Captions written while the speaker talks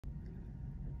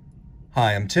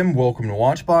Hi, I'm Tim. Welcome to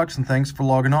Watchbox, and thanks for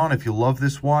logging on. If you love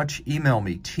this watch, email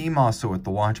me,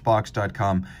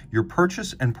 tmosso@thewatchbox.com, your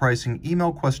purchase and pricing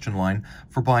email question line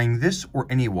for buying this or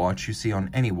any watch you see on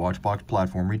any Watchbox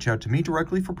platform. Reach out to me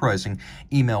directly for pricing.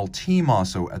 Email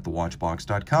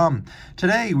tmosso@thewatchbox.com.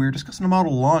 Today, we're discussing a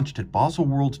model launched at Basel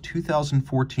World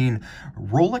 2014,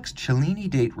 Rolex Cellini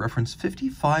Date reference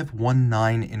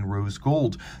 5519 in rose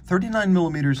gold, 39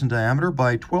 millimeters in diameter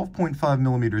by 12.5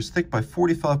 millimeters thick by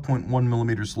 45.1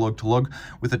 millimeters lug to lug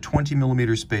with a 20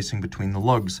 millimeter spacing between the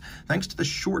lugs. Thanks to the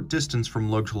short distance from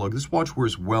lug to lug, this watch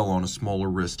wears well on a smaller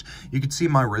wrist. You can see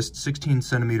my wrist, 16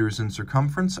 centimeters in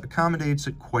circumference, accommodates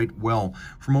it quite well.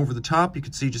 From over the top, you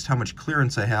can see just how much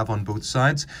clearance I have on both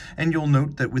sides, and you'll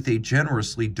note that with a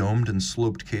generously domed and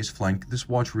sloped case flank, this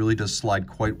watch really does slide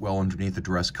quite well underneath a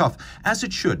dress cuff, as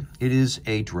it should. It is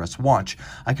a dress watch.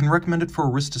 I can recommend it for a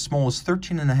wrist as small as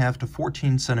 13.5 to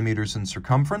 14 centimeters in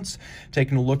circumference.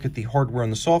 Taking a look at the hardware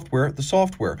and the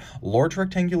software, large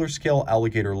rectangular scale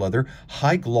alligator leather,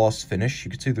 high gloss finish.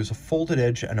 You can see there's a folded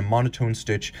edge and a monotone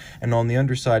stitch, and on the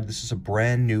underside, this is a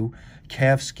brand new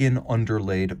calfskin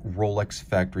underlaid Rolex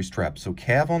factory strap. So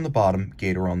calf on the bottom,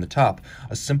 gator on the top.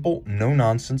 A simple,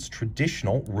 no-nonsense,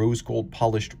 traditional rose gold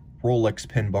polished Rolex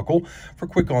pin buckle for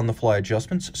quick on-the-fly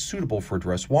adjustments, suitable for a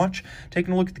dress watch.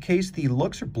 Taking a look at the case, the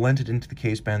lugs are blended into the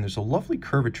case band. There's a lovely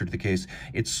curvature to the case.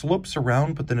 It slopes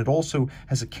around, but then it also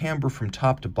has a camber from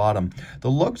top to bottom. The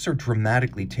lugs are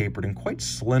dramatically tapered and quite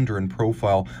slender in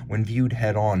profile when viewed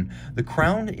head-on. The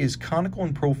crown is conical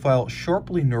in profile,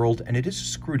 sharply knurled, and it is a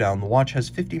screw-down. The watch has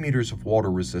 50 meters of water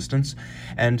resistance,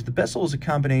 and the bezel is a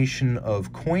combination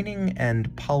of coining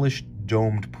and polished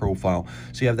domed profile.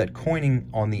 So you have that coining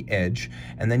on the edge,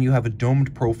 and then you have a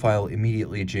domed profile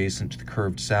immediately adjacent to the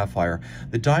curved sapphire.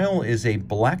 The dial is a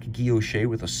black guilloche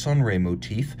with a sunray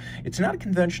motif. It's not a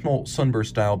conventional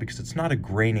sunburst dial because it's not a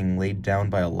graining laid down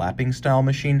by a lapping style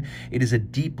machine. It is a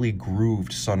deeply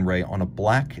grooved sunray on a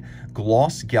black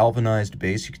gloss galvanized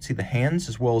base. You can see the hands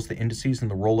as well as the indices and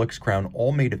the Rolex crown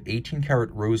all made of 18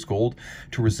 karat rose gold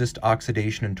to resist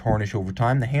oxidation and tarnish over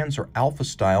time. The hands are alpha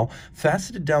style,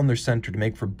 faceted down their center to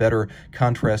make for better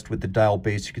contrast with the dial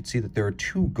base. You can see that there are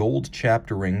two gold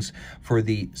chapter rings for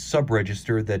the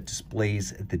sub-register that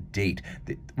displays the date,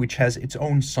 which has its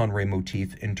own sunray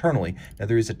motif internally. Now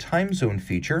there is a time zone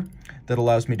feature that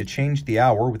allows me to change the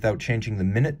hour without changing the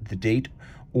minute, the date,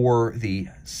 or the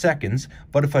seconds,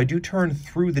 but if I do turn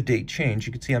through the date change,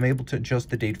 you can see I'm able to adjust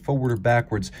the date forward or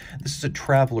backwards. This is a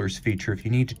traveler's feature. If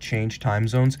you need to change time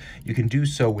zones, you can do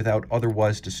so without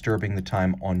otherwise disturbing the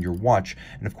time on your watch.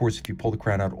 And of course, if you pull the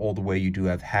crown out all the way, you do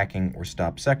have hacking or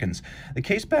stop seconds. The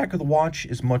case back of the watch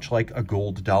is much like a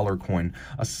gold dollar coin,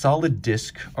 a solid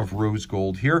disc of rose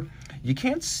gold here. You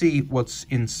can't see what's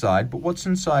inside, but what's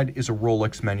inside is a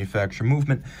Rolex manufacturer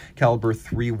movement, caliber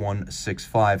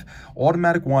 3165.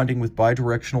 Automatic winding with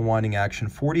bidirectional winding action,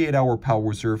 48-hour power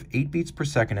reserve, 8 beats per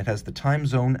second. It has the time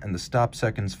zone and the stop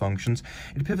seconds functions.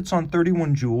 It pivots on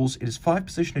 31 jewels. It is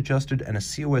 5-position adjusted and a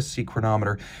COSC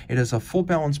chronometer. It has a full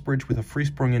balance bridge with a free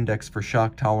sprung index for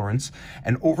shock tolerance,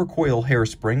 an overcoil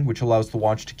hairspring, which allows the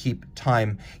watch to keep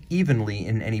time evenly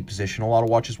in any position. A lot of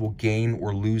watches will gain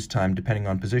or lose time depending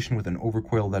on position. With an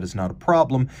overcoil, that is not a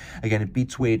problem. Again, it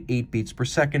beats away at 8 beats per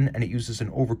second, and it uses an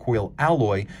overcoil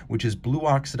alloy, which is blue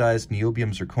oxidized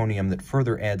niobium zirconium that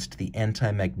further adds to the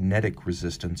anti-magnetic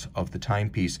resistance of the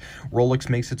timepiece. Rolex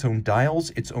makes its own dials,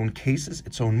 its own cases,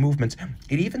 its own movements.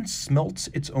 It even smelts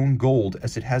its own gold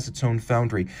as it has its own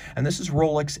foundry. And this is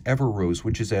Rolex Ever Rose,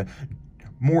 which is a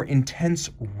more intense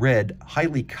red,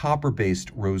 highly copper-based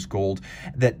rose gold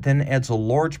that then adds a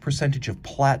large percentage of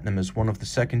platinum as one of the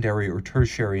secondary or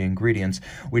tertiary ingredients,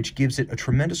 which gives it a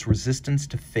tremendous resistance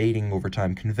to fading over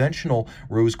time. Conventional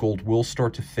rose gold will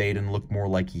start to fade and look more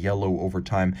like yellow over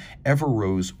time. Ever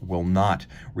Rose will not.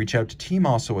 Reach out to Team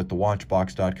Mosso at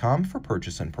thewatchbox.com for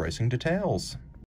purchase and pricing details.